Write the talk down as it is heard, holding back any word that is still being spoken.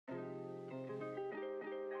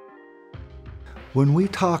When we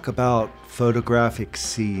talk about photographic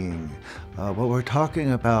seeing, what we're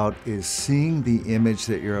talking about is seeing the image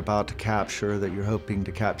that you're about to capture, that you're hoping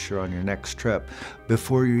to capture on your next trip,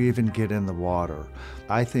 before you even get in the water.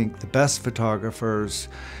 I think the best photographers'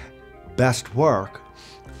 best work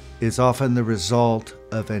is often the result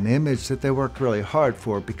of an image that they worked really hard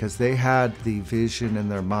for because they had the vision in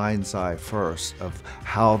their mind's eye first of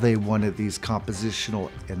how they wanted these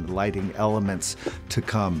compositional and lighting elements to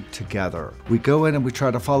come together. We go in and we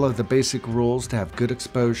try to follow the basic rules to have good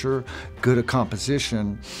exposure, good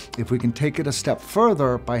composition. If we can take it a step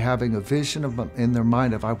further by having a vision in their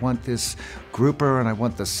mind of I want this grouper and I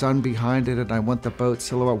want the sun behind it and I want the boat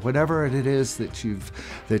silhouette, whatever it is that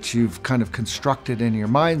you've kind of constructed in your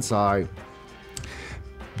mind's eye,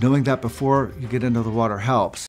 knowing that before you get into the water helps.